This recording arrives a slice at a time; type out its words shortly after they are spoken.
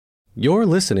You're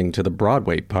listening to the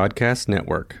Broadway Podcast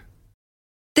Network.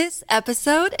 This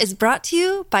episode is brought to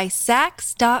you by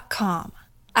Sax.com.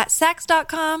 At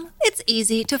Sax.com, it's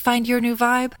easy to find your new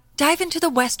vibe. Dive into the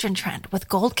Western trend with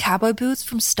gold cowboy boots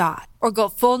from Stott, or go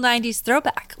full 90s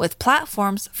throwback with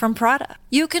platforms from Prada.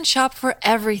 You can shop for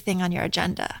everything on your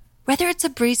agenda, whether it's a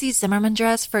breezy Zimmermann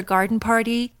dress for a garden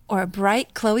party or a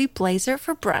bright Chloe blazer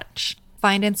for brunch.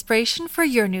 Find inspiration for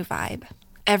your new vibe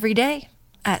every day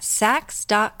at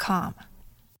Sax.com.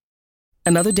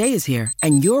 Another day is here,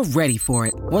 and you're ready for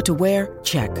it. What to wear?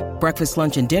 Check. Breakfast,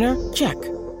 lunch, and dinner? Check.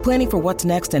 Planning for what's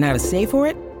next and how to save for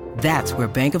it? That's where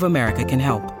Bank of America can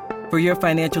help. For your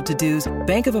financial to-dos,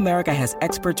 Bank of America has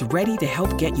experts ready to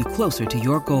help get you closer to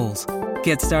your goals.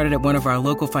 Get started at one of our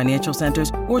local financial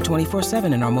centers or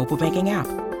 24/7 in our mobile banking app.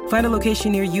 Find a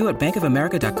location near you at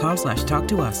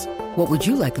bankofamerica.com/talktous. What would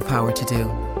you like the power to do?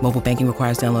 Mobile banking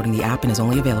requires downloading the app and is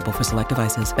only available for select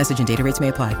devices. Message and data rates may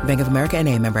apply. Bank of America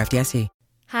N.A., member FDIC.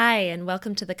 Hi, and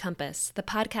welcome to The Compass, the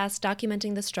podcast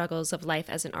documenting the struggles of life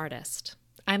as an artist.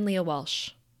 I'm Leah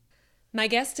Walsh. My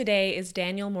guest today is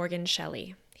Daniel Morgan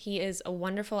Shelley. He is a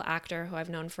wonderful actor who I've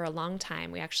known for a long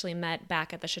time. We actually met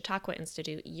back at the Chautauqua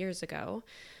Institute years ago.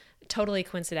 Totally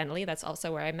coincidentally, that's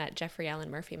also where I met Jeffrey Allen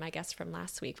Murphy, my guest from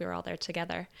last week. We were all there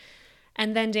together.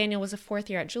 And then Daniel was a fourth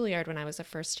year at Juilliard when I was a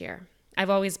first year. I've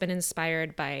always been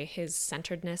inspired by his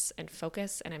centeredness and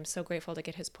focus, and I'm so grateful to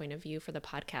get his point of view for the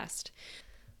podcast.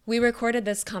 We recorded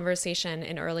this conversation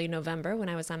in early November when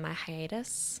I was on my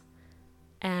hiatus,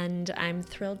 and I'm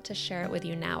thrilled to share it with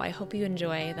you now. I hope you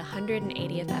enjoy the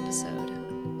 180th episode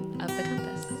of The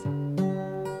Compass.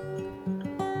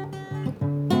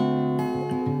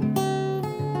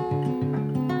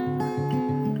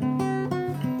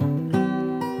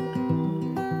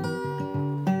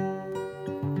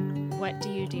 What do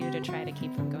you do to try to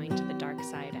keep from going to the dark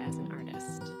side as an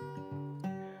artist?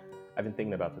 I've been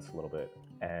thinking about this a little bit,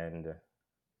 and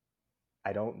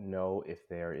I don't know if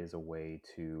there is a way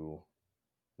to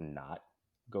not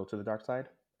go to the dark side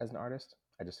as an artist.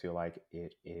 I just feel like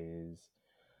it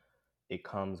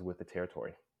comes with the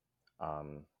territory.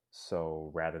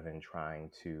 So rather than trying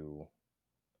to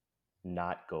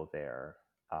not go there,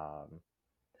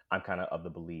 I'm kind of the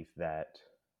belief that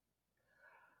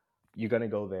you're going to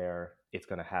go there, it's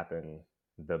going to happen.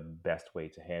 The best way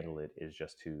to handle it is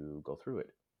just to go through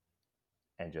it.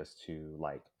 And just to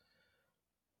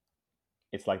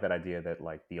it's like that idea that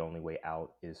the only way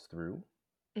out is through.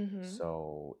 Mm-hmm.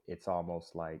 So it's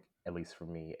almost like, at least for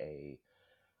me, a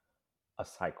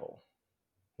cycle.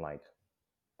 Like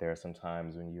there are some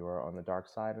times when you are on the dark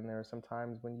side, and there are some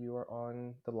times when you are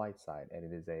on the light side, and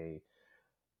it is a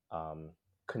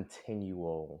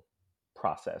continual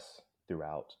process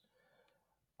throughout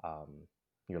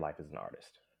your life as an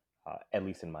artist. At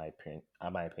least in my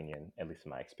opinion, at least in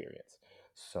my experience.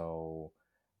 So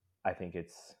I think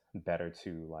it's better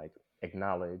to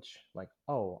acknowledge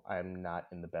oh, I'm not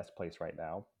in the best place right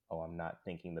now. Oh, I'm not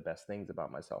thinking the best things about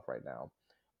myself right now.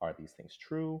 Are these things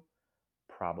true?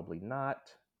 Probably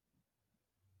not.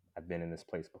 I've been in this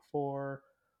place before.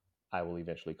 I will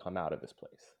eventually come out of this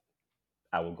place.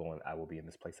 I will be in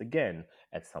this place again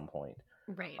at some point.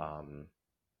 Right.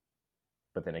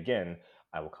 But then again,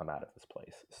 I will come out of this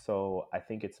place. So I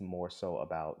think it's more so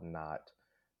about not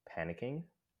panicking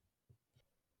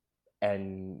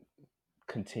and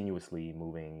continuously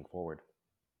moving forward.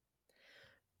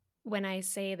 When I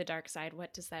say the dark side,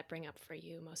 what does that bring up for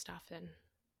you most often?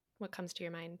 What comes to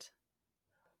your mind?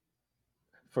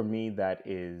 For me, that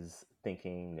is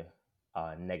thinking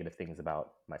negative things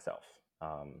about myself.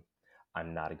 I'm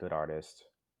not a good artist.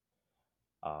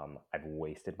 I've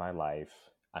wasted my life.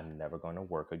 I'm never going to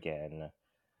work again.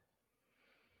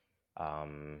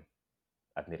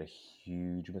 I've made a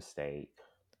huge mistake.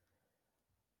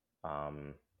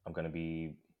 I'm going to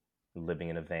be living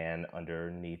in a van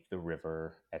underneath the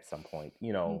river at some point,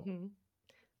 Mm-hmm.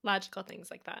 Logical things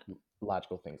like that.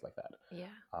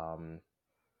 Yeah.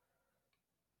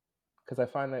 Because I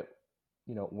find that,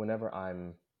 whenever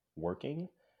I'm working,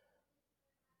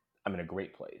 I'm in a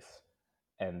great place.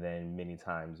 And then many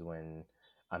times when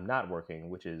I'm not working,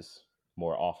 which is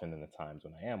more often than the times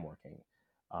when I am working,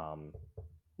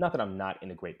 not that I'm not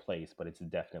in a great place, but it's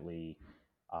definitely,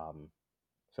 I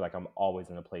feel like I'm always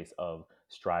in a place of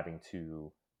striving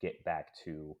to get back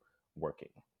to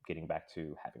working, getting back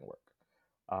to having work.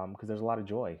 Because there's a lot of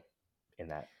joy in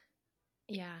that.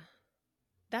 Yeah.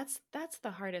 That's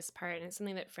the hardest part. And it's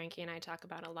something that Frankie and I talk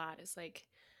about a lot, is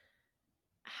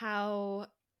how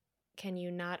can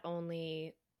you not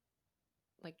only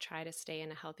try to stay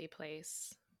in a healthy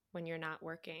place when you're not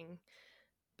working,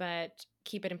 but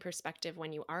keep it in perspective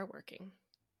when you are working?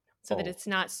 so that it's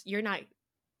not, you're not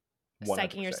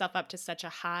psyching 100%. yourself up to such a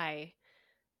high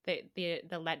that the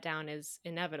letdown is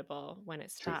inevitable when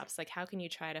it Truth. stops. Like, how can you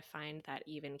try to find that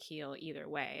even keel either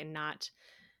way and not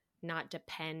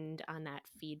depend on that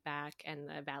feedback and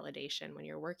the validation when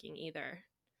you're working either?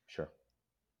 Sure.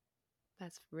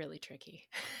 That's really tricky.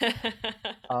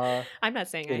 Uh, I'm not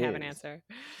saying I it have an is. answer.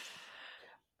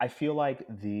 I feel like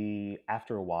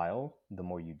after a while, the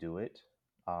more you do it,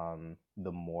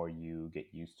 the more you get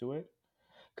used to it.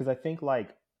 Because I think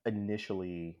like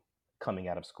initially coming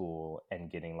out of school and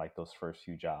getting like those first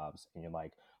few jobs, and you're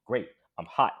like, great, I'm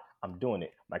hot, I'm doing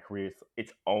it. My career,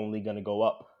 it's only gonna go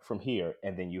up from here.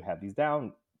 And then you have these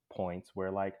down points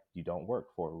where like you don't work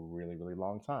for a really, really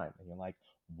long time, and you're like,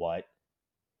 what?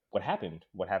 What happened?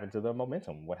 What happened to the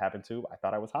momentum? What happened to? I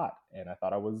thought I was hot, and I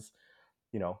thought I was,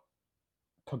 you know,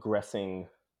 progressing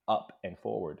up and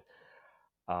forward.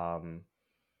 Um,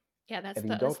 Yeah, and then you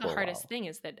that's don't the for a hardest while. thing,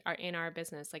 is that in our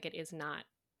business, like, it is not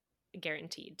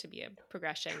guaranteed to be a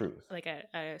progression, Truth. like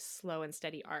a slow and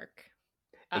steady arc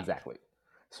up. Exactly.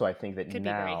 So I think that Could be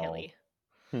very now, hilly.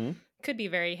 hmm, Could be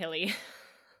very hilly.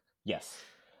 yes.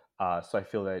 So I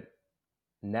feel that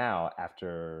now,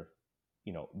 after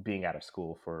being out of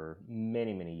school for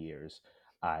many, many years,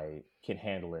 I can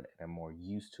handle it and I'm more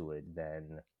used to it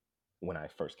than when I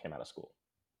first came out of school.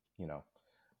 You know,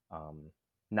 um,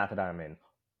 not that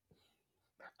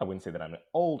I wouldn't say that I'm an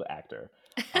old actor,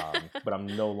 but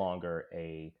I'm no longer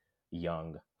a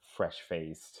young, fresh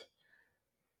faced,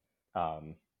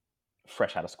 um,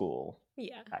 fresh out of school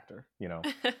Yeah. actor.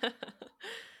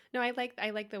 No, I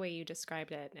like the way you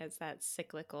described it, as that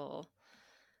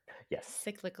Yes.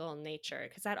 cyclical nature,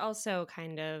 because that also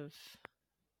kind of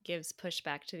gives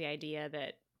pushback to the idea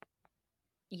that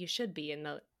you should be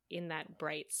in that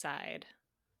bright side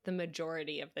the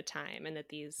majority of the time, and that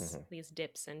Hmm. these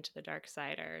dips into the dark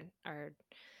side are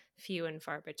few and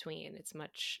far between. It's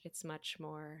much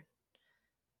more,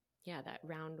 yeah, that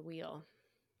round wheel.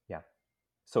 Yeah.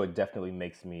 So it definitely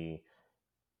makes me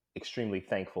extremely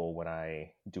thankful when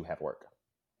I do have work,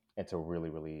 and to really,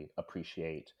 really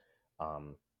appreciate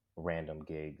um, random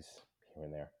gigs here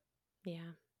and there.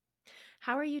 Yeah.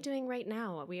 How are you doing right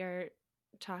now? We are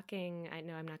talking, I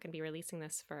know I'm not going to be releasing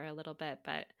this for a little bit,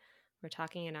 but we're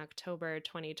talking in October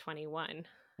 2021.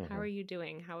 How Hmm. are you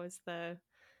doing? How has the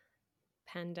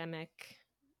pandemic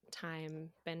time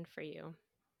been for you?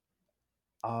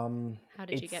 How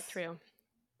did you get It's through?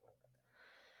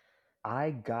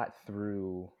 I got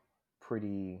through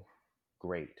pretty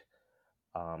great,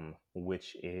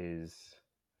 which is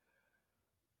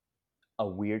a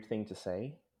weird thing to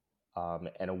say,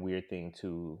 and a weird thing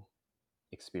to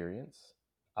experience.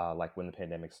 Like when the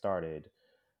pandemic started,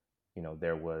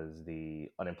 there was the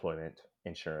unemployment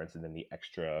insurance and then the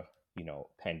extra,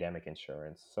 pandemic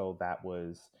insurance. So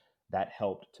that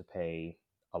helped to pay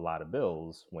a lot of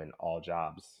bills when all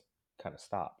jobs kind of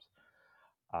stopped.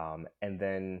 And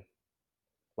then,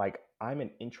 like, I'm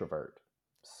an introvert.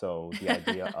 So the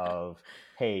idea of,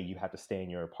 hey, you have to stay in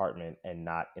your apartment and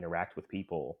not interact with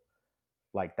people,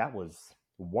 like, that was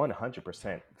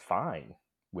 100% fine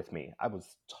with me. I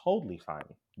was totally fine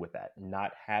with that,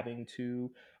 not having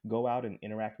to go out and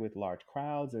interact with large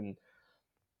crowds. And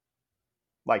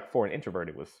like for an introvert,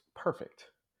 it was perfect.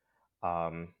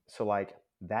 So like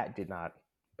that did not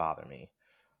bother me.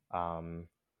 Um,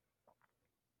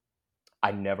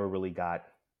 I never really got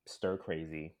stir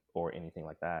crazy or anything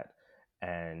like that.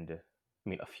 And I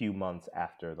mean, a few months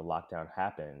after the lockdown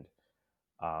happened,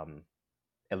 um,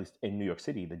 at least in New York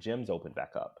City, the gyms opened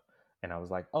back up. And I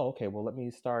was like, oh, okay, well, let me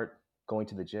start going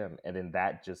to the gym. And then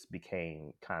that just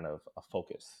became kind of a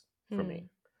focus for Hmm. me.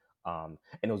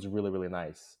 And it was really, really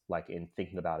nice. Like in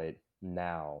thinking about it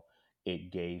now,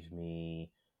 it gave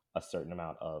me a certain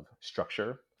amount of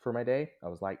structure for my day. I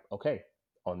was like, okay,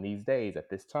 on these days at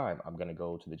this time, I'm going to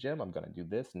go to the gym, I'm going to do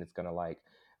this, and it's going to like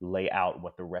lay out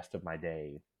what the rest of my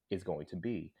day is going to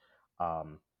be.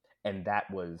 Um, and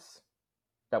that was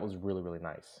really, really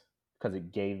nice because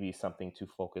it gave me something to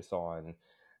focus on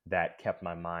that kept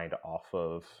my mind off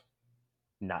of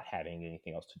not having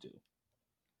anything else to do.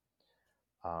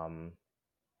 Um,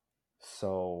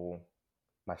 so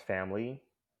my family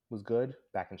was good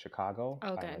back in Chicago.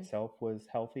 Oh, I good. myself was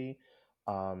healthy.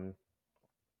 Um,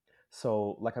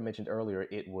 so, like I mentioned earlier,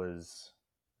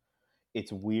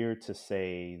 it's weird to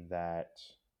say that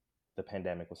the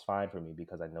pandemic was fine for me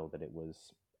because I know that it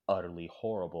was utterly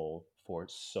horrible for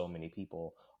so many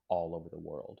people all over the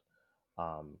world.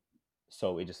 Um,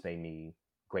 so it just made me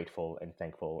grateful and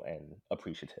thankful and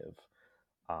appreciative,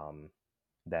 um,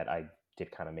 that I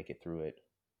did kind of make it through it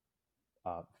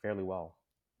fairly well.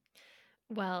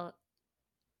 Well,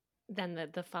 Then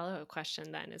the follow-up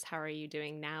question then is, how are you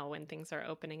doing now when things are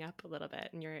opening up a little bit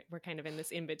and we're kind of in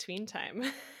this in-between time?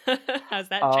 How's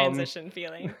that Um, transition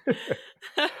feeling?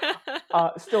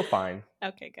 Still fine.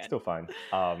 Okay, good. Still fine.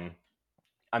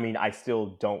 I mean, I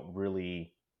still don't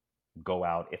really go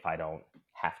out if I don't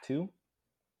have to.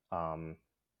 Um,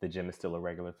 the gym is still a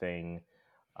regular thing.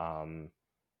 Um,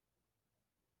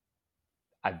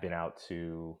 I've been out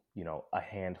to, a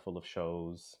handful of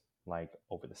shows like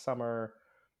over the summer,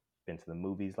 been to the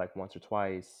movies like once or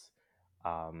twice.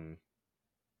 Um,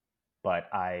 but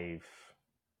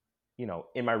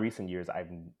in my recent years, I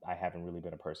haven't really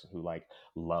been a person who like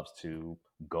loves to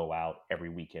go out every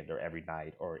weekend or every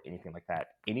night or anything like that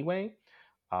anyway.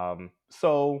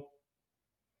 So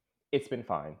it's been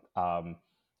fine.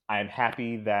 I'm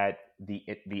happy that the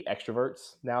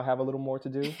extroverts now have a little more to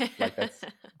do. Like that's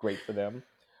great for them.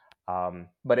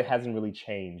 But it hasn't really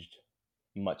changed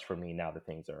much for me now that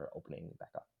things are opening back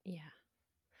up. Yeah.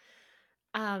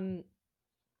 Um,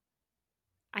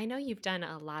 I know you've done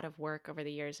a lot of work over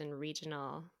the years in Hmm.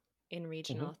 regional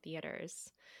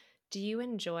theaters. Do you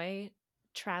enjoy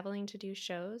traveling to do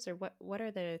shows, or what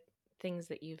are the things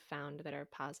that you've found that are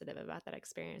positive about that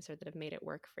experience or that have made it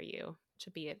work for you to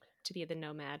be the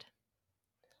nomad?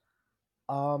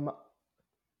 Um,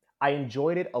 I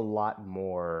enjoyed it a lot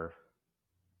more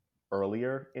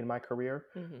earlier in my career.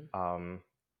 Hmm. Um,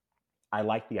 I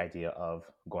like the idea of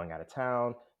going out of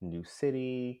town, new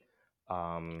city,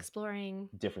 um, Exploring.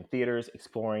 different theaters,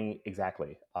 exploring.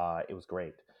 Exactly. It was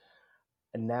great.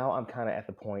 And now I'm kind of at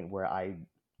the point where I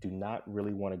do not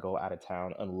really want to go out of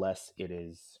town unless it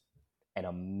is an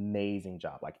amazing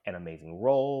job, like an amazing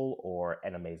role or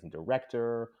an amazing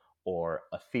director or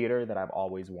a theater that I've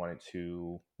always wanted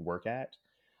to work at.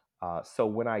 So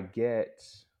when I get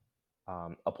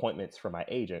appointments from my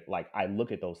agent, like I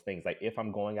look at those things. Like if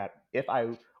I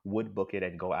would book it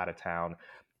and go out of town,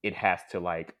 it has to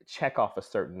like check off a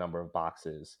certain number of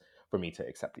boxes for me to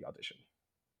accept the audition.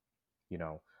 You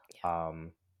know,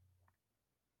 um,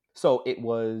 so it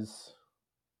was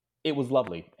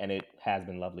lovely, and it has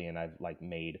been lovely, and I've like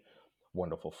made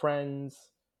wonderful friends,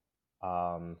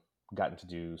 um, gotten to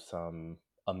do some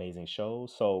amazing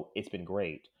shows, so it's been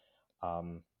great.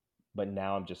 Um, but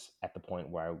now I'm just at the point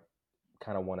where I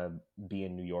kind of want to be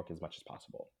in New York as much as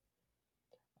possible.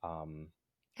 Um,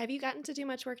 Have you gotten to do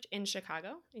much work in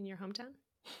Chicago, in your hometown?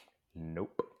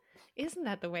 nope. Isn't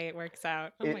that the way it works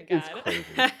out? Oh my It is God. crazy.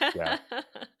 Yeah.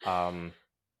 Um,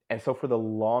 and so for the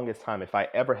longest time, if I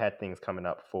ever had things coming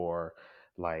up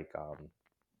like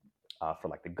for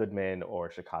like the Goodman or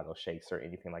Chicago Shakes or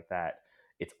anything like that,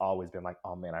 it's always been like,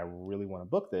 oh man, I really want to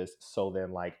book this. So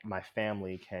then like my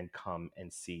family can come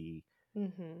and see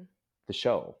Hmm. the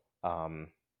show.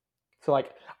 So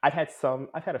like I've had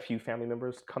a few family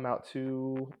members come out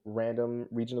to random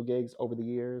regional gigs over the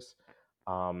years.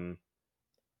 Um,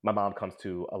 my mom comes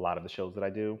to a lot of the shows that I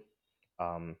do,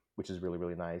 which is really,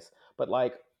 really nice. But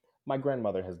like my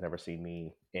grandmother has never seen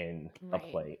me in a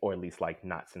Right. play, or at least like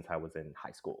not since I was in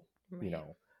high school, you Right.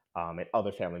 know. And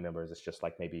other family members, it's just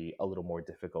like maybe a little more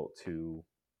difficult to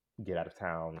get out of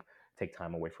town, take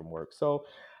time away from work. So,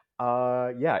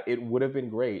 yeah, it would have been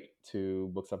great to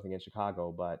book something in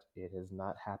Chicago, but it has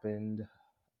not happened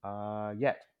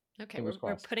yet. Okay, Fingers we're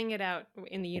crossed. putting it out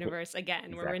in the We'll put universe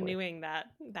again. We're exactly, renewing that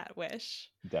wish.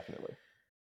 definitely.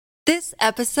 This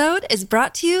episode is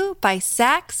brought to you by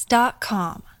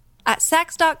Sax.com. At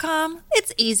Sax.com,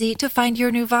 it's easy to find your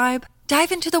new vibe.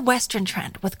 Dive into the Western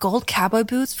trend with gold cowboy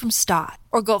boots from Stott,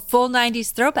 or go full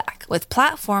 90s throwback with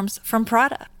platforms from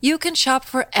Prada. You can shop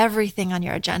for everything on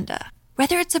your agenda,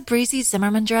 whether it's a breezy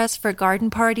Zimmermann dress for a garden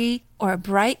party or a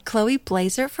bright Chloe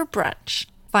blazer for brunch.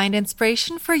 Find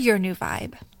inspiration for your new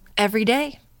vibe every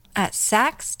day at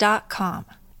Sax.com.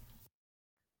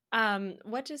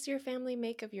 What does your family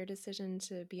make of your decision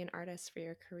to be an artist for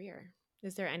your career?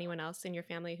 Is there anyone else in your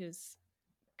family who's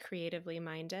creatively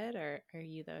minded, or are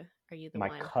you the My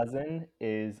one? cousin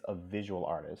is a visual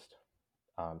artist.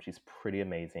 She's pretty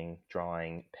amazing,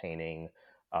 drawing, painting.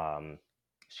 Um,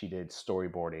 she did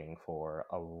storyboarding for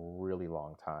a really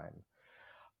long time.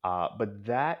 But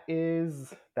that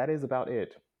is about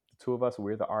it. The two of us,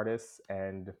 we're the artists,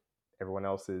 and everyone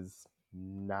else is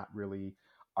not really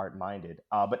art minded.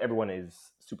 But everyone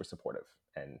is super supportive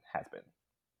and has been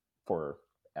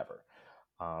forever.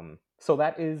 So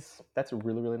that's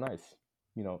really really nice.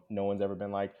 No one's ever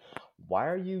been like, "Why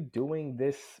are you doing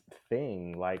this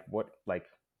thing?" Like what? Like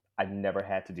I've never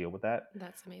had to deal with that,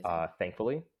 That's amazing.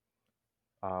 thankfully.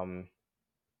 Um,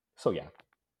 so yeah,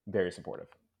 very supportive.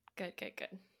 Good, good,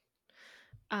 good.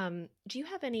 Do you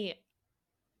have any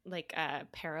like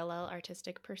parallel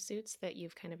artistic pursuits that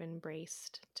you've kind of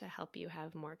embraced to help you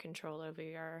have more control over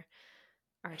your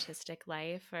artistic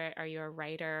life? Or are you a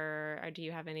writer, or do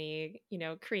you have any,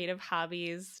 creative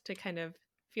hobbies to kind of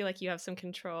feel like you have some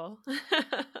control?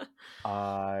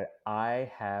 I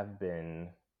have been,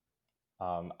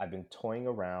 I've been toying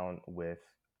around with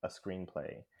a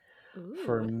screenplay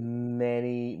for Ooh,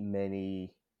 many,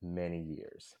 many, many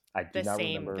years. I do the not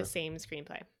same the remember same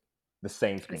screenplay, the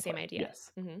same the same screenplay. idea.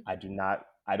 Yes, Hmm. I do not.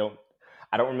 I don't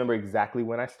remember exactly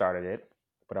when I started it,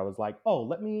 but I was like, oh,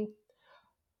 let me.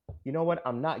 You know what?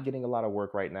 I'm not getting a lot of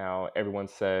work right now. Everyone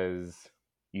says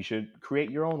you should create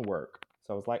your own work.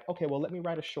 So I was like, okay, well, let me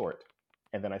write a short.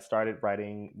 And then I started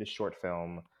writing this short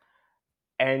film,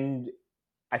 and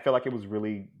I felt like it was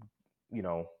really,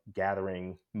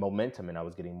 gathering momentum, and I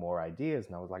was getting more ideas,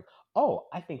 and I was like, oh,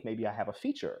 I think maybe I have a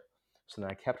feature. So then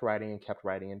I kept writing and kept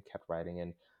writing and kept writing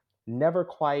and never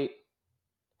quite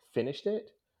finished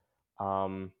it.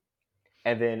 Um,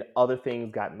 and then other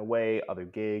things got in the way, other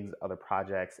gigs, other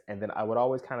projects, and then I would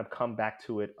always kind of come back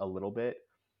to it a little bit.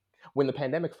 When the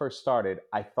pandemic first started,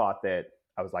 I thought that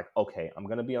I was like, okay, I'm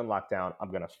going to be on lockdown. I'm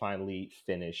going to finally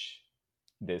finish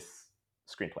this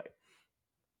screenplay.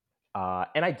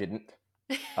 And I didn't.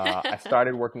 I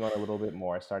started working on it a little bit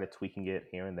more. I started tweaking it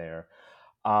here and there,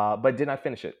 but did not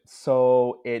finish it.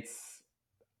 So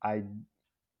I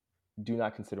do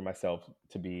not consider myself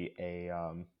to be a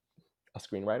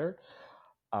screenwriter,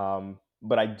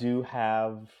 but I do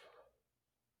have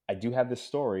this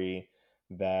story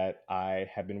that I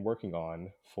have been working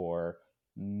on for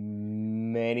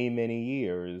many, many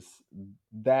years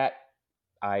that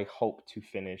I hope to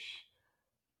finish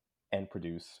and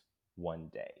produce one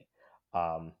day.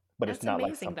 But it's That's not like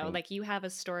amazing though. something. Like you have a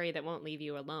story that won't leave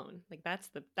you alone. Like that's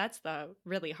the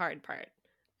really hard part,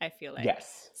 I feel like.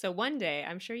 Yes. So one day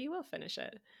I'm sure you will finish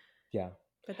it. Yeah.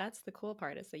 But that's the cool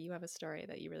part, is that you have a story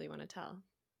that you really want to tell.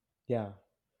 Yeah.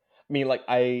 I mean, like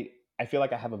I feel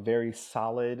like I have a very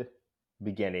solid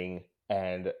beginning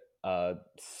and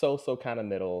so kind of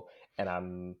middle, and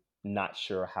I'm not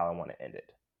sure how I want to end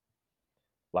it.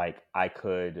 Like I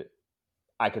could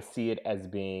see it as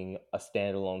being a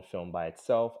standalone film by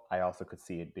itself. I also could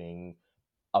see it being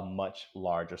a much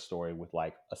larger story with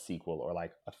like a sequel or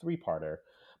like a three-parter.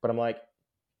 But I'm like,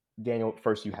 Daniel,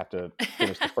 first you have to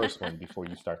finish the first one before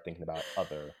you start thinking about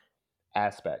other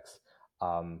aspects.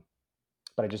 Um,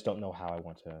 but I just don't know how I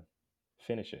want to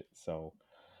finish it. So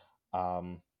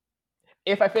um,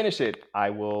 if I finish it, I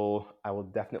will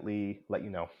definitely let you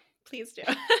know. Please do.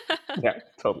 Yeah,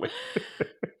 totally.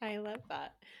 I love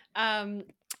that. Um,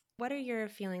 what are your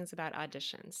feelings about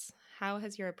auditions? How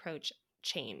has your approach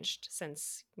changed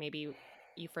since maybe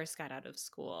you first got out of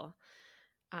school?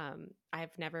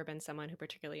 I've never been someone who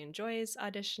particularly enjoys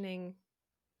auditioning.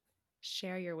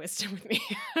 Share your wisdom with me.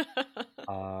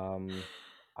 um,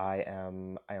 I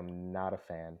am not a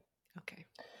fan. Okay.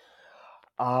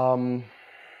 Um,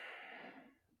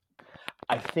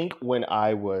 I think when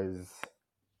I was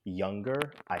younger,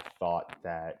 I thought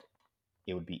that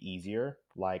it would be easier.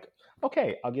 Like,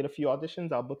 okay, I'll get a few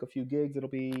auditions, I'll book a few gigs, it'll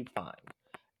be fine.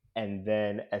 And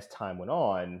then as time went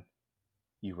on,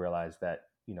 you realize that,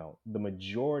 the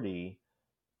majority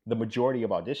of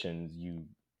auditions you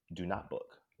do not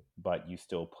book, but you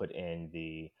still put in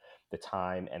the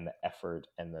time and the effort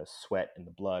and the sweat and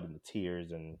the blood and the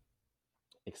tears and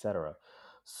etc.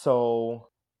 So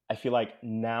I feel like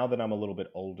now that I'm a little bit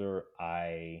older,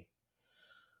 I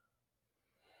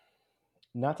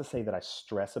not to say that I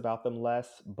stress about them less,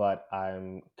 but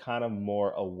I'm kind of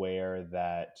more aware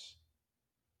that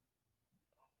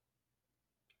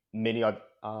many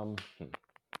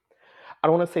I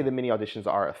don't want to say that many auditions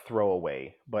are a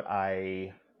throwaway, but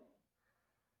I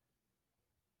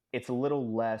it's a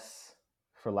little less,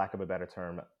 for lack of a better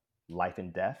term, life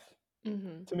and death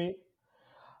Hmm. to me.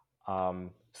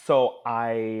 So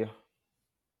I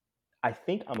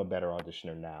think I'm a better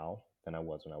auditioner now than I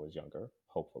was when I was younger.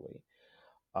 Hopefully,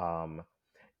 um,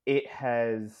 it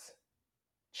has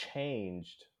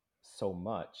changed so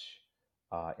much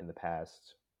in the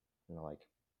past. Like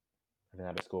I've been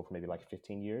out of school for maybe like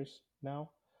 15 years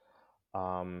now,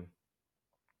 um,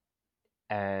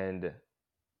 and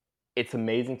it's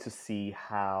amazing to see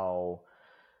how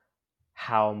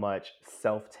much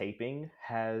self-taping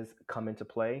has come into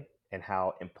play and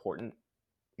how important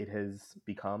it has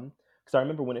become. Because I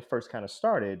remember when it first kind of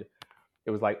started,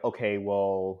 it was like, okay,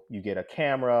 well, you get a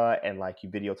camera and like you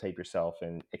videotape yourself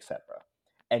and etc.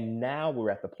 And now we're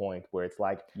at the point where it's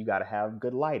like you got to have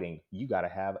good lighting, you got to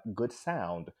have good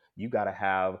sound, you got to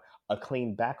have a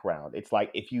clean background. It's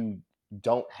like if you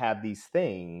don't have these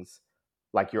things,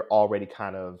 like you're already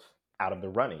kind of out of the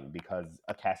running because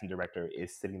a casting director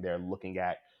is sitting there looking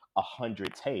at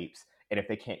 100 tapes, and if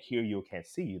they can't hear you or can't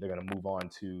see you, they're going to move on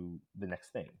to the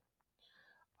next thing.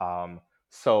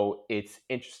 So it's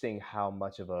interesting how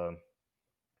much of a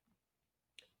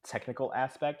technical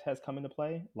aspect has come into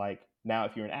play. Like now,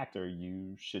 if you're an actor,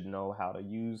 you should know how to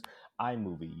use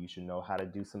iMovie. You should know how to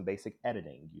do some basic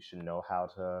editing. You should know how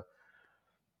to,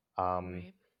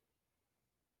 Right.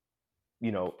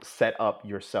 set up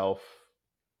yourself.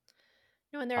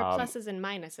 No, and there are Um, pluses and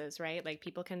minuses, right? Like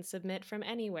people can submit from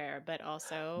anywhere, but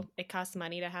also it costs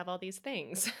money to have all these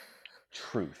things.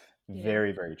 Truth, You know,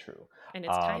 very, very true. and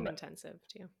it's time Um, intensive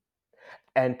too.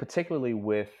 and particularly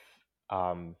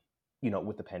um,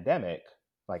 with the pandemic,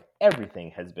 like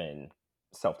everything has been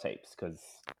self tapes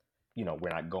because we're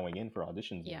not going in for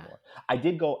auditions Yeah. anymore. I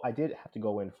did have to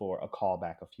go in for a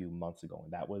callback a few months ago,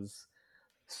 and that was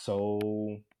so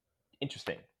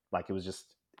interesting. Like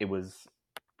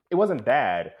it wasn't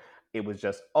bad. It was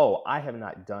just, oh, I have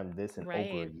not done this in over a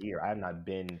Right. year. I have not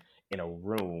been in a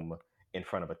room in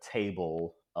front of a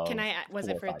table of Was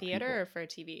four it or for five theater people. or for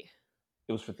TV?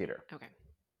 It was for theater. Okay.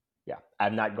 Yeah,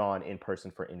 I've not gone in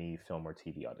person for any film or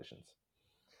TV auditions.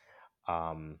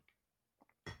 Um,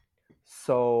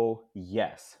 so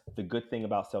yes, the good thing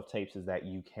about self tapes is that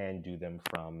you can do them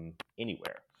from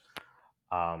anywhere.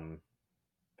 Um,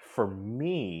 for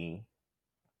me,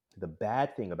 the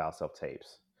bad thing about self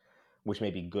tapes, which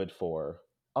may be good for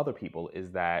other people,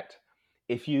 is that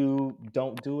if you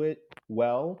don't do it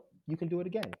well, you can do it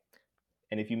again.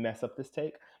 And if you mess up this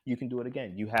take, you can do it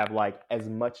again. You have like as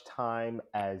much time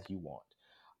as you want.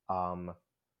 Um,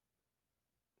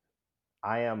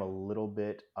 I am a little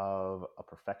bit of a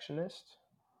perfectionist,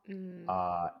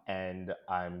 Mm. and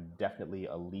I'm definitely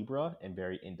a Libra and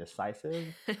very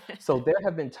indecisive. So there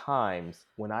have been times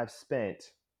when I've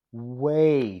spent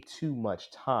way too much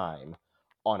time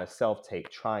on a self tape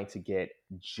trying to get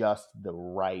just the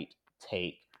right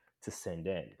take to send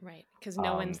in. Right. Because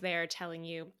no one's Um, there telling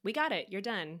you, we got it, you're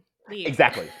done, leave.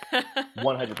 exactly,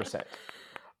 100%.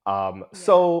 Yeah.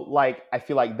 So like I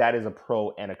feel like that is a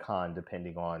pro and a con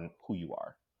depending on who you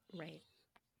are. Right.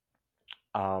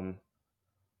 Um,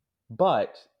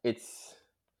 but it's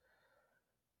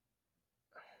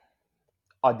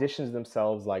auditions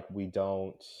themselves, like we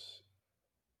don't,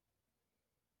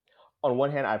 on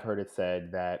one hand I've heard it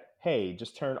said that, hey,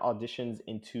 just turn auditions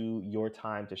into your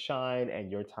time to shine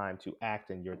and your time to act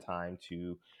and your time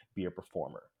to be a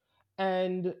performer,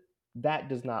 and that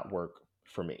does not work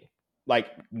for me. Like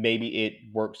maybe it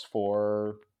works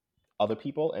for other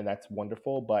people and that's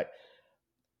wonderful, but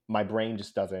my brain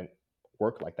just doesn't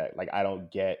work like that. Like I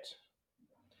don't get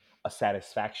a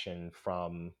satisfaction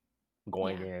from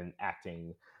going Yeah, in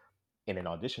acting in an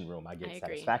audition room. I I get agree.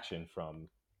 satisfaction from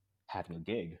having a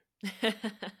gig.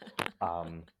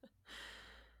 Um,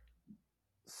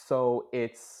 so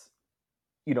it's,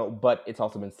 but it's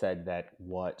also been said that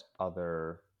what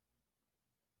other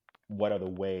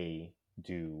way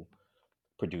do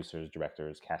producers,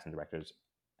 directors, casting directors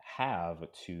have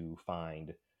to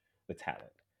find the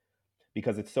talent?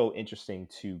 Because it's so interesting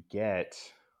to get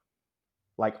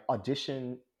like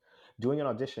doing an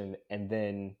audition and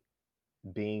then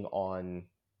being on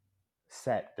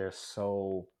set. They're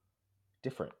so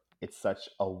different. It's such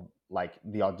a, like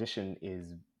the audition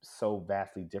is so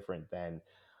vastly different than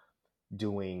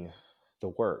doing the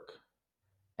work,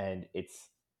 and it's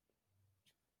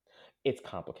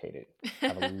complicated. I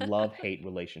have a love-hate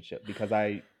relationship because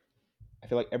I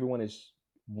feel like everyone is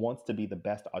wants to be the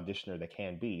best auditioner they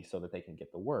can be so that they can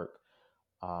get the work.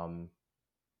 Um,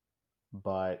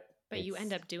 but But you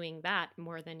end it's up doing that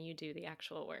more than you do the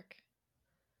actual work.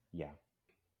 yeah,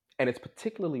 and it's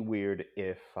particularly weird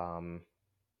if you're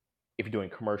doing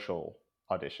commercial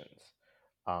auditions.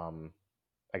 Um,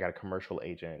 I got a commercial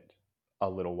agent a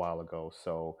little while ago,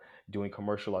 so doing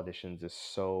commercial auditions is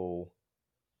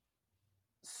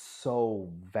so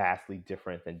vastly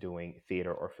different than doing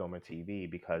theater or film or TV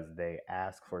because they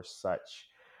ask for such,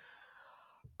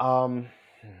 um,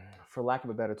 for lack of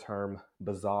a better term,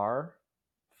 bizarre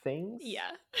things.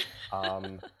 Yeah.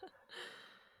 Um,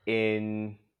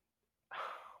 in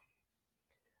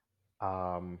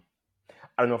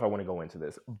I don't know if I want to go into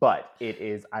this, but it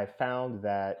is. I found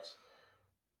that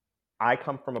I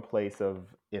come from a place of,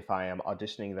 if I am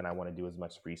auditioning, then I want to do as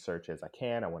much research as I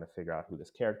can. I want to figure out who this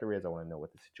character is. I want to know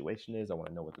what the situation is. I want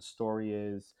to know what the story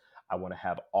is. I want to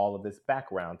have all of this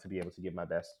background to be able to give my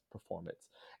best performance.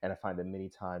 And I find that many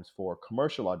times for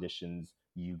commercial auditions,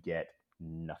 you get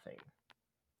nothing.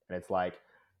 And it's like,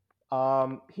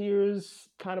 here's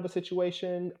kind of a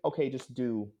situation. Okay, just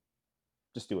do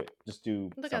it. Just do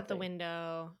Look out the something.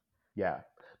 window. Yeah.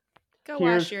 Go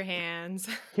wash here's your hands.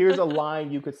 here's a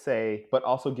line you could say, but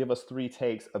also give us 3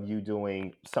 takes of you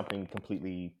doing something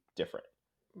completely different.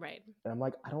 Right. And I'm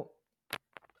like, I don't.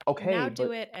 Now Okay, do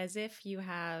but it as if you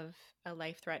have a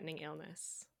life-threatening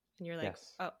illness. And you're like,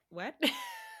 yes, oh, what?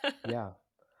 yeah.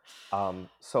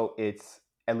 So it's,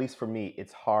 at least for me,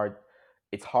 it's hard.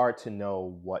 It's hard to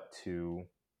know what to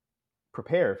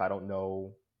prepare if I don't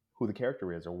know who the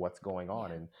character is or what's going on.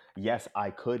 Yeah. And yes, I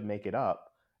could make it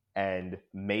up, and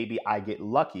maybe I get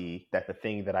lucky that the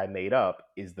thing that I made up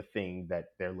is the thing that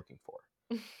they're looking for.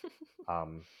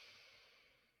 Um,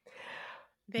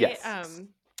 They yes.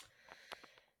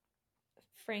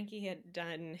 Frankie had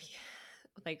done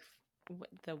like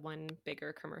the one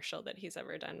bigger commercial that he's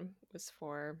ever done was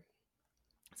for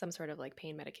some sort of like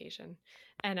pain medication.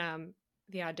 And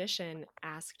the audition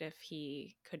asked if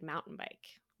he could mountain bike.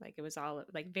 Like it was all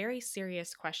like very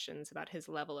serious questions about his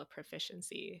level of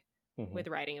proficiency Hmm. with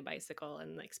riding a bicycle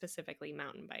and like specifically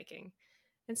mountain biking.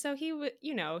 And so he would,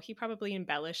 he probably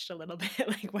embellished a little bit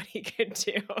like what he could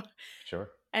do. Sure.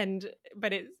 And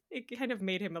but it kind of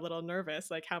made him a little nervous,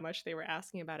 like how much they were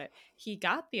asking about it. He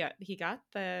got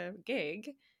the gig,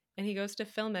 and he goes to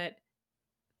film it.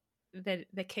 The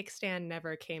kickstand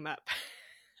never came up.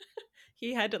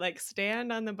 He had to like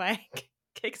stand on the bike.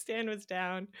 Kickstand was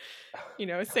down.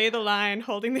 Say the line,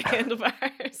 holding the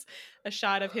handlebars. A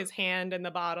shot of his hand in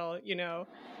the bottle.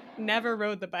 Never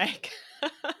rode the bike.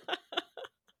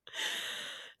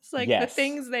 It's like the Yes.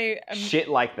 things they Shit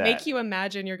like make that. you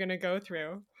imagine you're gonna go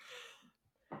through.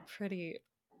 Pretty,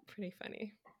 pretty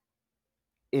funny.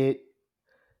 It.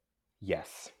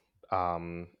 Yes.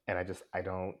 And I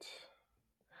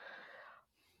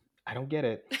don't get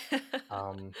it.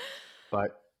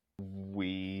 But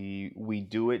we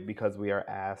do it because we are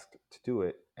asked to do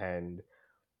it, and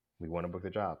we want to book the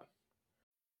job.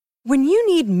 When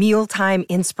you need mealtime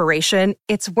inspiration,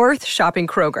 it's worth shopping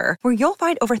Kroger, where you'll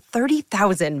find over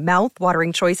 30,000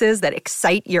 mouthwatering choices that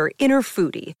excite your inner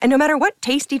foodie. And no matter what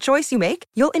tasty choice you make,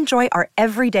 you'll enjoy our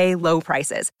everyday low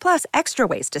prices, plus extra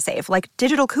ways to save, like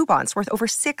digital coupons worth over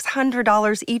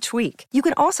 $600 each week. You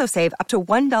can also save up to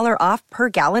 $1 off per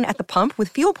gallon at the pump with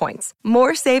fuel points.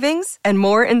 More savings and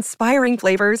more inspiring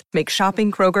flavors make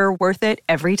shopping Kroger worth it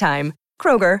every time.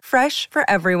 Kroger, fresh for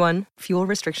everyone. Fuel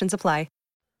restrictions apply.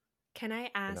 Can I You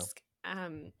know. ask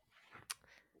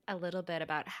a little bit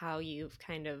about how you've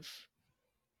kind of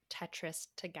Tetrised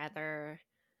together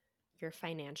your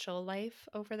financial life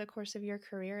over the course of your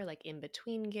career, like in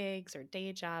between gigs or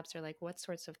day jobs, or like what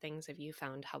sorts of things have you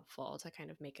found helpful to kind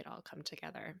of make it all come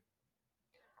together?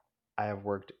 I have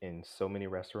worked in so many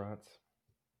restaurants,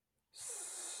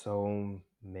 so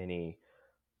many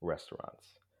restaurants,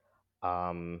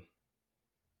 um,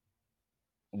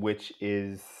 which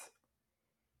is,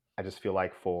 I just feel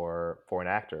like for an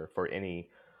actor, for any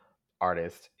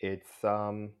artist, it's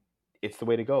the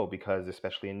way to go, because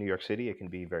especially in New York City, it can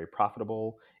be very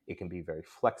profitable, it can be very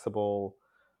flexible.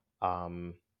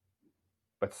 Um,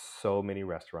 but so many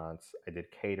restaurants. I did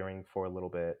catering for a little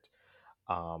bit.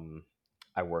 Um,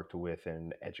 I worked with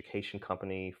an education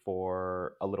company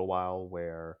for a little while,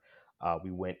 where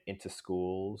we went into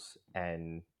schools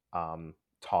and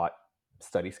taught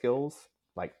study skills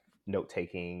like note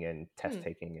taking and test Hmm.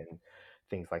 taking and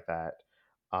things like that.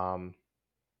 Um,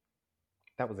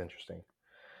 that was interesting.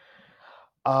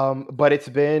 But it's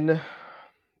been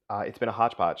a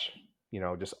hodgepodge.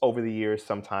 Just over the years,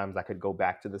 sometimes I could go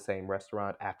back to the same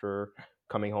restaurant after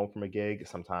coming home from a gig.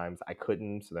 Sometimes I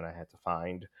couldn't, so then I had to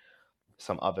find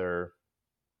some other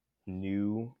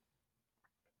new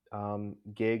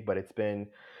gig. But it's been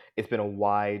a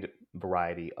wide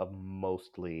variety of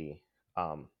mostly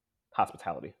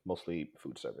hospitality, mostly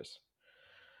food service.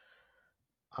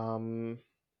 Um,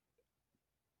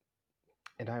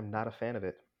 and I'm not a fan of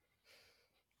it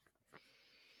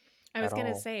I was at gonna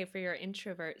all. say, for your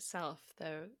introvert self,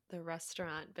 the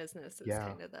restaurant business is Yeah,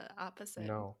 kind of the opposite.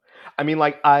 no. I mean,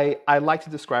 like, I like to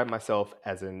describe myself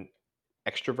as an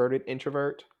extroverted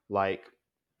introvert. Like,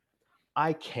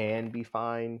 I can be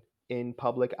fine in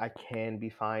public, I can be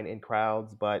fine in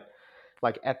crowds, but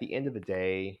like at the end of the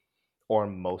day, or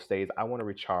most days, I want to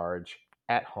recharge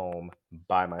at home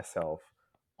by myself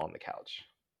on the couch.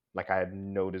 Like, I have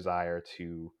no desire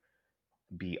to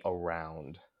be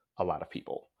around a lot of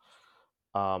people.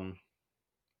 Um,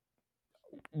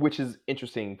 which is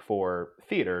interesting for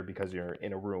theater because you're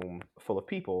in a room full of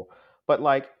people. But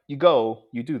like, you go,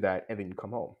 you do that, and then you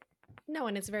come home. No,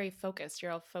 and it's very focused.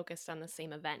 You're all focused on the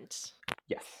same event.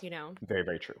 Yes, You know, very,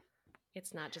 very true.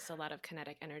 it's not just a lot of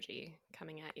kinetic energy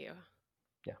coming at you.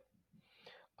 Yeah.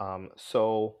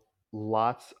 So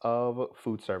lots of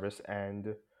food service,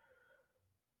 and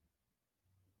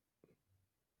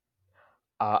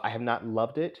I have not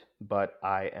loved it, but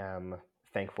I am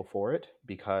thankful for it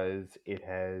because it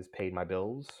has paid my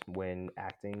bills when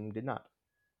acting did not.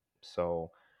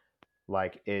 So,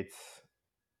 like, it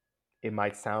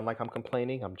might sound like I'm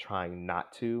complaining. I'm trying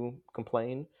not to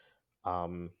complain.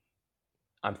 Um,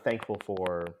 I'm thankful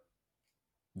for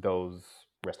those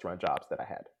restaurant jobs that I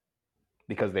had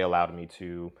because they allowed me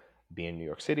to be in New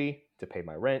York City, to pay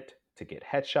my rent, to get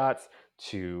headshots,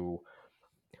 to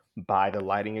buy the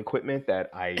lighting equipment that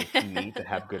I need to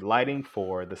have good lighting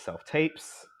for the self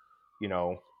tapes, you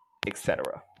know,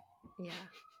 etc. Yeah.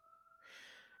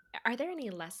 Are there any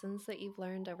lessons that you've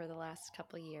learned over the last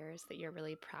couple of years that you're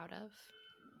really proud of?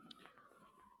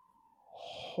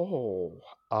 Oh,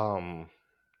 um,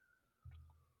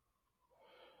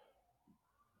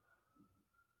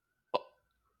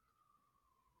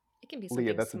 It can be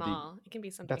Leah, something small. It can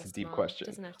be that's something a deep small. It question.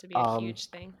 doesn't have to be a Um, huge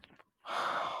thing.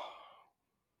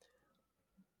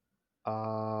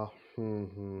 uh, hmm,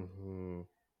 hmm, hmm.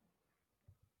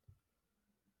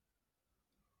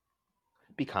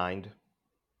 Be kind.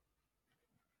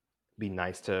 Be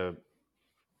nice to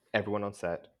everyone on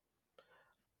set.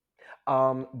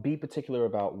 Be particular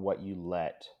about what you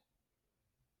let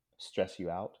stress you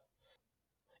out.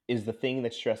 Is the thing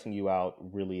that's stressing you out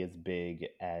really as big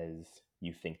as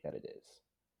you think that it is?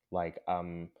 Like,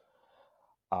 I'm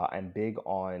big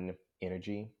on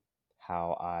energy,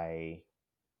 how I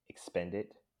expend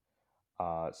it.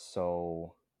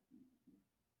 So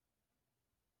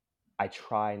I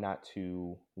try not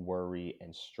to worry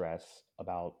and stress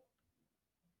about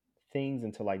things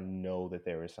until I know that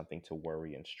there is something to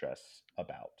worry and stress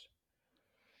about.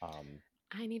 Um,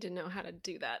 I need to know how to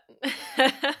do that.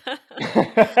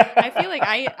 I feel like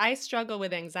I struggle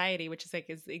with anxiety, which is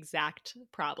the exact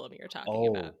problem you're talking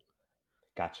about. oh,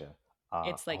 gotcha.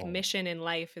 It's like Oh, mission in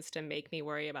life is to make me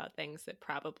worry about things that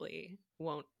probably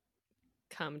won't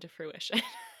come to fruition.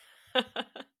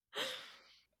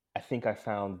 I think I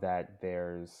found that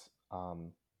there's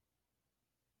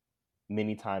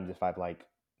many times if I've like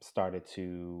started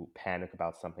to panic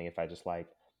about something, if I just like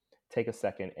take a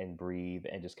second and breathe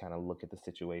and just kind of look at the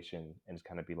situation and just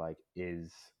kind of be like,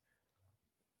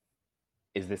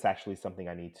 is this actually something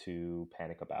I need to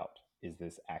panic about? Is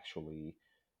this actually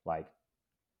like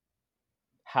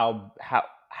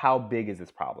how big is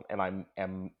this problem?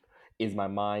 Am is my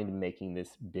mind making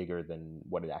this bigger than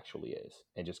what it actually is?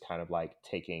 And just kind of like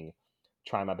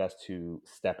trying my best to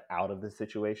step out of the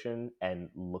situation and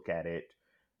look at it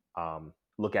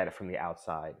from the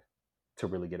outside to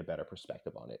really get a better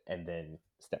perspective on it and then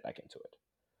step back into it.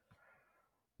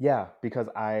 Yeah, because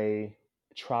I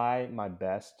try my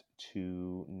best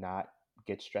to not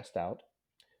get stressed out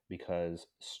because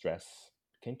stress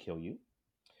can kill you.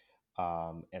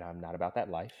 And I'm not about that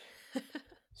life.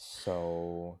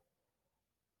 So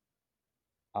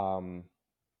um,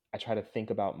 I try to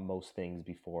think about most things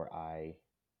before I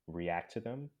react to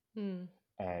them Hmm,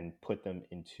 and put them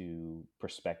into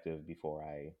perspective before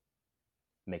I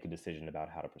make a decision about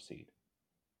how to proceed.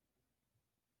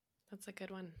 that's a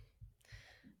good one.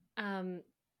 Um,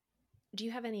 do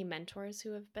you have any mentors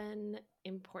who have been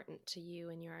important to you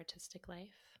in your artistic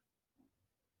life?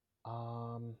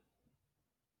 Um,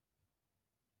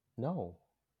 no.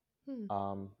 Hmm.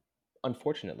 Um,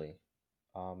 Unfortunately,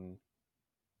 um,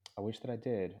 I wish that I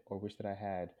did, or wish that I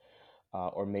had,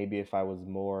 or maybe if I was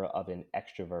more of an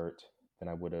extrovert, then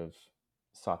I would have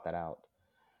sought that out.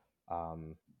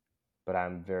 Um, but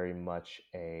I'm very much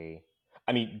a.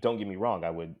 I mean, don't get me wrong.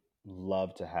 I would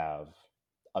love to have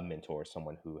a mentor,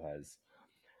 someone who has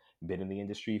been in the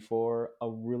industry for a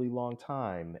really long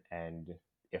time, and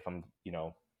if I'm,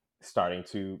 starting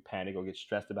to panic or get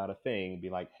stressed about a thing, be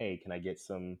like, hey, can I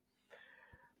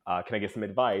get some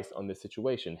advice on this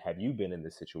situation? Have you been in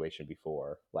this situation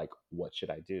before? Like, what should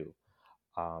I do?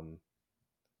 Um,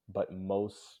 but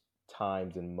most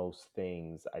times and most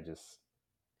things, I just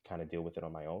kind of deal with it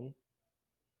on my own.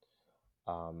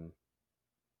 Um,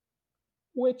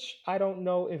 which I don't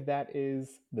know if that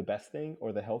is the best thing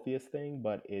or the healthiest thing,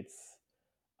 but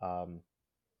um,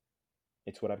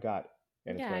 it's what I've got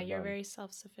and it's Yeah, what I've you're done. very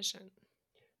self-sufficient.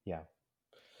 Yeah.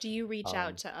 Do you reach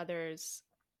out Um, to others,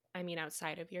 I mean,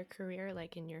 outside of your career,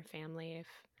 like in your family, if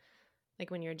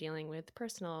like when you're dealing with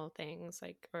personal things,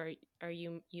 like, or are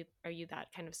you that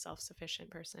kind of self-sufficient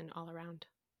person all around?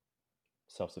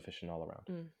 Self-sufficient all around.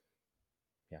 Mm.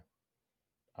 Yeah.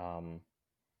 Um,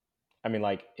 I mean,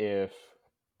 like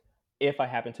if I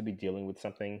happen to be dealing with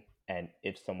something and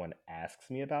if someone asks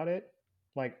me about it,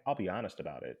 like I'll be honest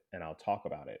about it and I'll talk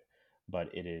about it. But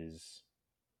it is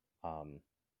um,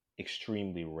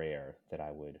 extremely rare that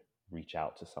I would reach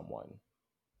out to someone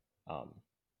um,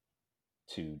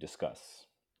 to discuss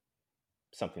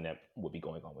something that would be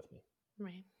going on with me.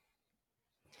 Right.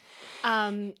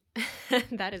 Um,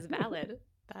 that is valid.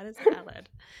 That is valid.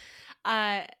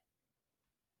 Uh,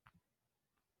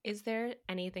 is there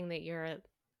anything that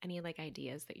any like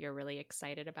ideas that you're really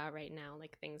excited about right now?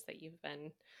 Like things that you've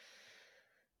been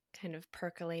kind of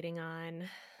percolating on?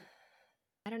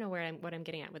 I don't know what I'm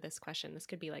getting at with this question. This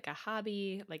could be like a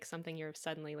hobby, like something you're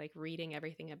suddenly like reading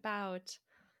everything about.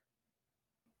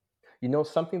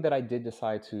 Something that I did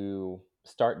decide to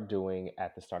start doing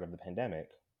at the start of the pandemic,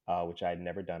 which I had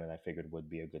never done and I figured would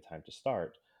be a good time to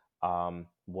start,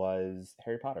 was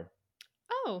Harry Potter.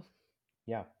 Oh,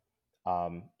 Yeah.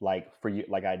 Like for you,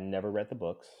 like I'd never read the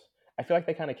books. I feel like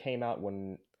they kind of came out you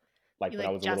when I like was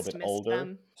a little just bit missed older,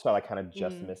 them. so I kind of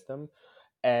just Mm, missed them,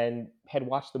 and had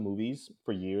watched the movies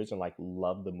for years and like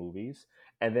loved the movies.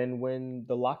 And then when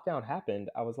the lockdown happened,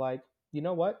 I was like, you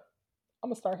know what? I'm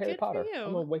gonna start Harry good for Potter. you.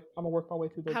 I'm gonna work my way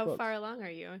through those How far books. along are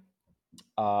you?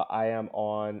 I am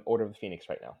on Order of the Phoenix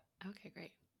right now. Okay,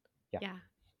 great. Yeah. Yeah.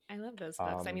 I love those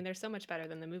books. I Um, mean, they're so much better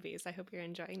than the movies. I hope you're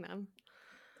enjoying them.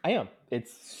 I am.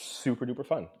 It's super duper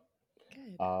fun.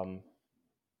 Good. Um,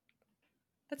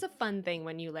 That's a fun thing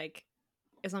when you like,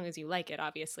 as long as you like it,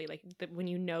 obviously, like when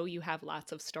you know you have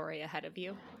lots of story ahead of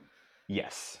you.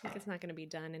 yes. Like it's not going to be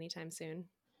done anytime soon.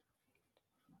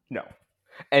 No.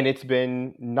 And it's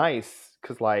been nice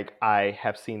because like I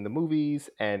have seen the movies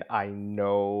and I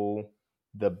know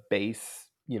the base,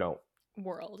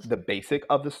 World. the basic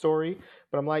of the story.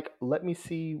 But I'm like, let me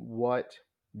see what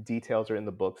details are in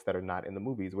the books that are not in the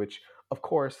movies, which of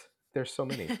course there's so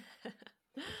many.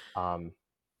 Um,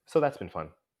 so that's been fun.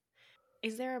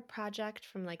 Is there a project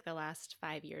from like the last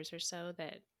 5 years or so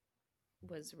that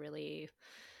was really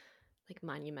like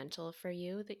monumental for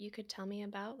you that you could tell me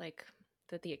about? Like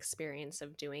that the experience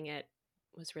of doing it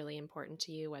was really important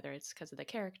to you, whether it's because of the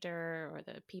character or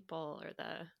the people or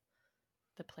the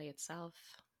play itself.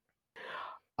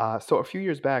 So a few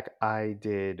years back, I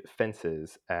did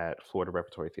Fences at Florida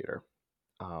Repertory Theater.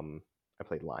 I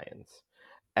played Lions,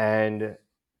 and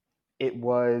it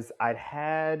was I'd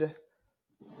had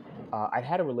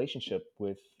a relationship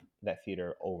with that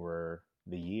theater over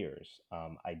the years.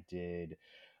 I did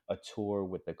a tour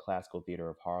with the Classical Theater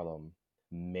of Harlem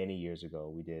many years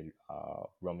ago. We did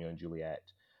Romeo and Juliet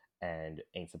and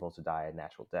Ain't Supposed to Die a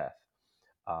Natural Death.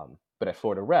 But at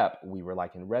Florida Rep, we were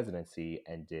like in residency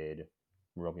and did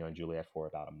Romeo and Juliet for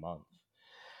about a month.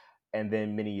 And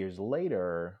then many years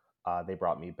later, they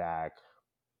brought me back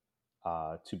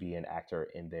to be an actor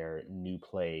in their new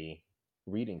play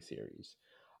reading series.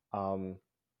 Um,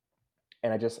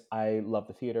 and I love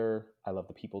the theater. I love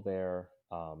the people there.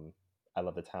 I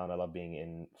love the town. I love being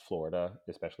in Florida,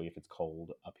 especially if it's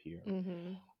cold up here.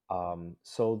 Mm-hmm.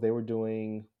 So they were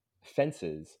doing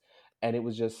Fences, and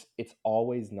it's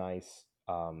always nice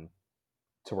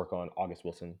to work on August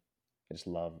Wilson. I just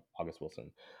love August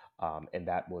Wilson. And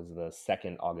that was the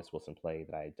second August Wilson play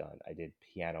that I had done. I did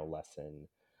piano lesson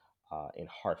in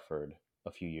Hartford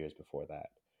a few years before that.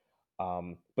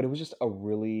 But it was just a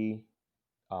really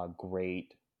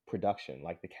great production.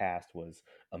 Like the cast was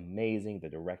amazing, the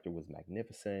director was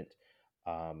magnificent,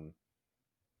 um,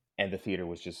 and the theater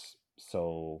was just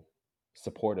so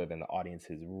supportive, and the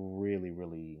audiences really,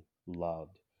 really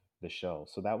loved the show.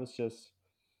 So that was just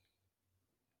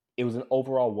it was an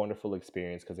overall wonderful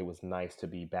experience because it was nice to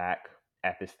be back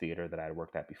at this theater that I had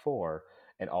worked at before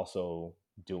and also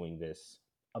doing this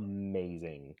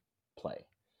amazing play.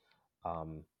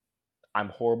 Um, I'm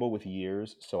horrible with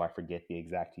years, so I forget the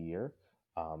exact year.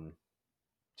 Um,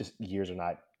 just years are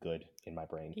not good in my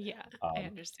brain Yeah, I for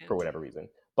understand. whatever reason.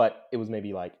 But it was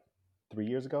maybe like 3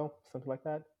 years ago, something like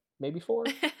that. Maybe four,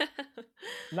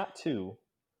 not two.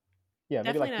 Yeah,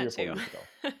 maybe Definitely like three not or 4 two. years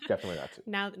ago. Definitely not two.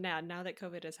 Now that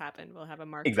COVID has happened, we'll have a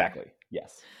marker. Exactly.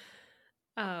 Yes.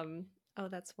 Um, oh,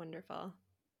 that's wonderful.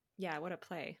 Yeah, what a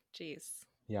play. Jeez.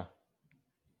 Yeah.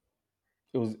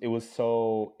 It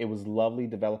was lovely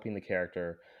developing the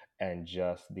character and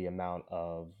just the amount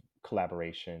of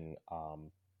collaboration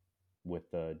with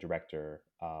the director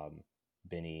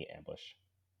Benny Ambush.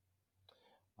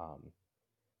 Um,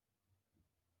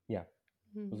 yeah,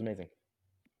 it Mhm. was amazing.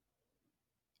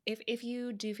 If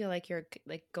you do feel like you're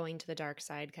like going to the dark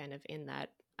side kind of in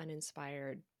that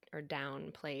uninspired or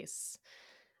down place,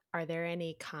 are there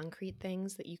any concrete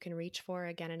things that you can reach for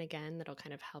again and again that'll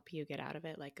kind of help you get out of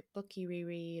it, like a book you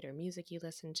reread or music you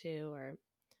listen to or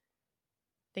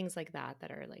things like that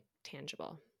are like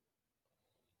tangible?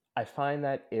 I find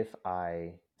that if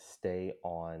I stay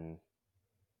on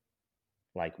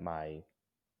like my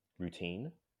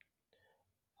routine,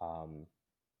 um,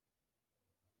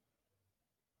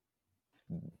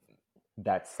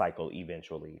 that cycle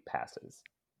eventually passes.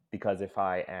 Because if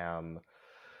I'm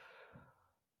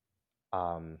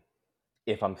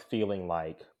feeling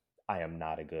like I am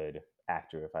not a good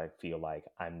actor, if I feel like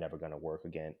I'm never going to work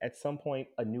again, at some point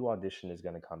a new audition is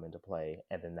going to come into play,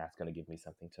 and then that's going to give me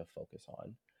something to focus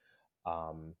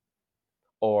on.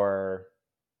 Or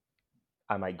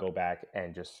I might go back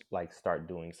and just like start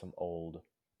doing some old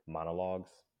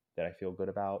monologues that I feel good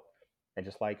about, and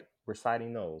just like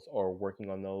reciting those or working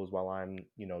on those while I'm,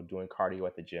 doing cardio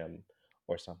at the gym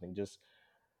or something. Just,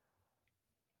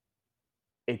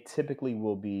 it typically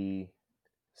will be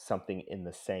something in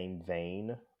the same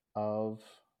vein of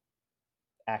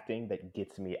acting that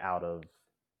gets me out of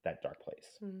that dark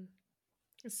place.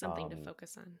 It's something to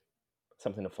focus on.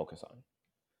 Something to focus on.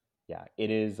 Yeah,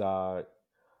 it is.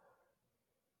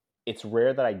 It's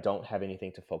rare that I don't have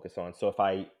anything to focus on. So if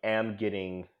I am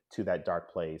getting to that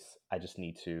dark place, I just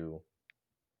need to,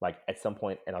 like, at some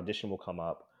point an audition will come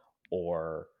up,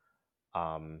 or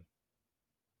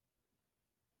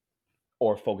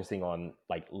focusing on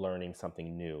like learning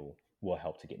something new will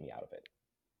help to get me out of it.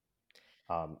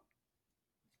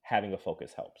 Having a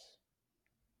focus helps.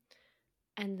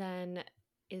 And then,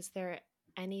 is there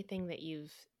anything that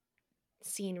you've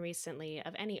seen recently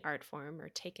of any art form or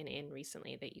taken in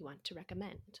recently that you want to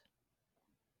recommend?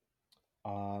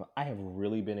 I have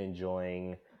really been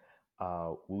enjoying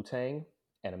Wu-Tang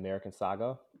and American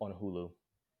Saga on Hulu.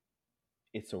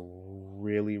 It's a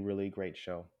really, really great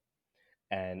show.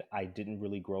 And I didn't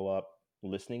really grow up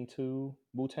listening to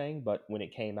Wu-Tang, but when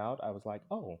it came out, I was like,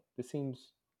 oh, this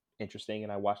seems interesting.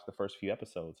 And I watched the first few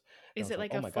episodes. Is it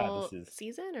like oh a my God, full this is...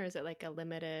 season, or is it like a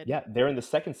limited? Yeah, they're in the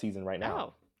second season right now.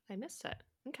 Oh, I missed it.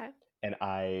 Okay. And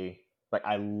I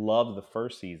loved the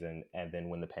first season. And then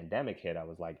when the pandemic hit, I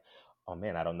was like, oh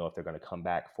man, I don't know if they're going to come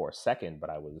back for a second, but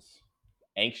I was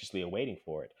anxiously awaiting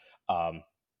for it.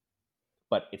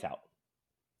 But it's out.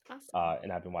 Awesome.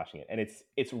 And I've been watching it, and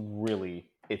it's really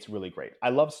great. I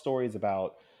love stories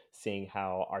about seeing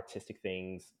how artistic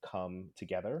things come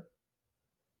together,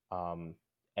 and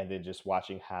then just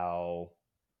watching how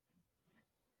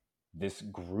this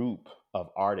group of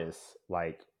artists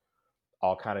like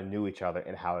all kind of knew each other,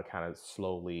 and how it kind of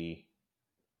slowly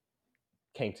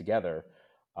came together,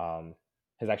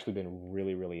 has actually been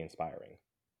really, really inspiring.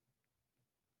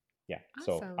 Yeah,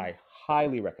 Awesome. So I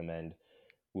highly recommend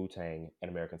Wu-Tang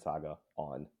and American Saga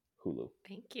on Hulu.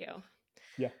 Thank you.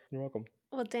 Yeah, you're welcome.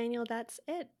 Well, Daniel, that's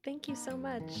it. Thank you so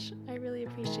much. I really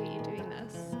appreciate you doing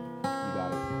this. You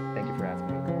got it. Thank you for asking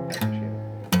me. I appreciate it.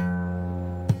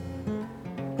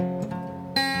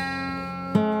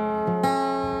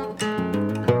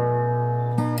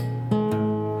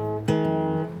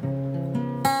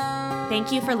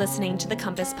 Thank you for listening to the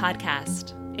Compass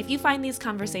Podcast. If you find these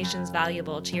conversations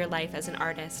valuable to your life as an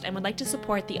artist and would like to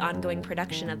support the ongoing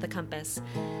production of The Compass,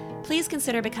 please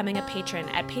consider becoming a patron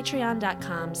at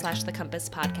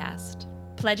patreon.com/thecompasspodcast.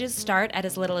 Pledges start at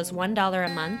as little as $1 a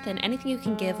month, and anything you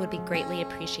can give would be greatly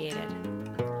appreciated.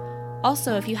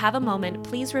 Also, if you have a moment,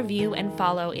 please review and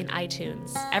follow in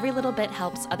iTunes. Every little bit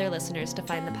helps other listeners to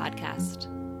find the podcast.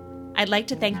 I'd like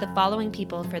to thank the following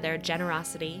people for their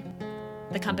generosity.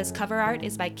 The Compass cover art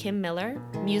is by Kim Miller,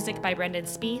 music by Brendan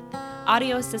Spieth,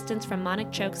 audio assistance from Monik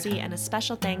Choksi, and a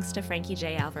special thanks to Frankie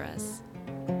J. Alvarez.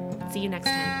 See you next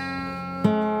time.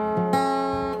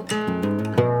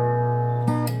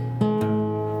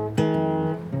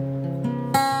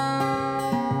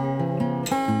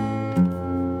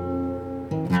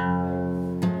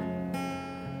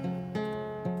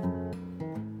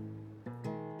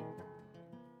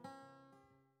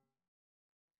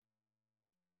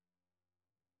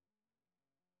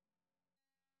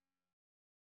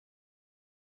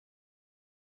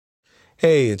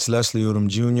 Hey, it's Leslie Odom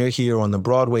Jr. here on the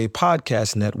Broadway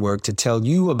Podcast Network to tell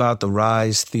you about the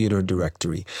Rise Theater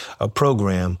Directory, a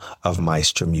program of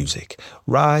Maestro Music.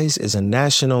 Rise is a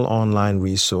national online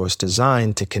resource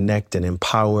designed to connect and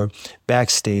empower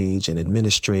backstage and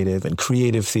administrative and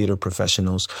creative theater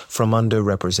professionals from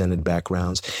underrepresented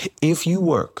backgrounds. If you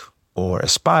work or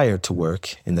aspire to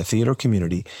work in the theater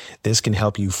community, this can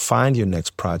help you find your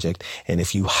next project. And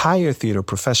if you hire theater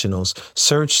professionals,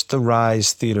 search the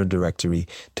Rise Theater Directory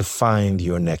to find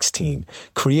your next team.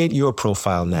 Create your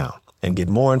profile now and get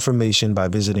more information by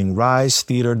visiting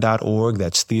risetheater.org.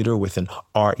 That's theater with an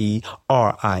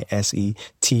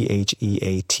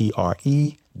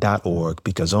RISETHEATRE.org,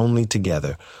 because only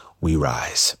together we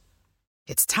rise.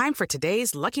 It's time for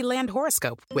today's Lucky Land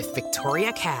horoscope with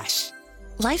Victoria Cash.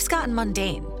 Life's gotten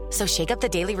mundane, so shake up the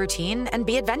daily routine and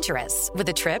be adventurous with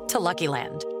a trip to Lucky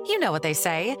Land. You know what they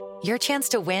say, Your chance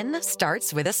to win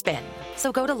starts with a spin.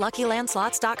 So go to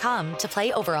LuckyLandSlots.com to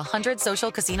play over 100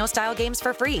 social casino-style games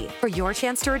for free for your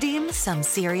chance to redeem some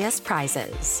serious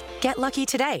prizes. Get lucky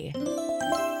today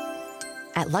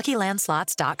at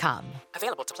LuckyLandSlots.com.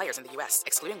 Available to players in the U.S.,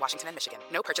 excluding Washington and Michigan.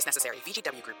 No purchase necessary.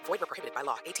 VGW Group. Void where prohibited by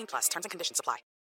law. 18+. Terms and conditions apply.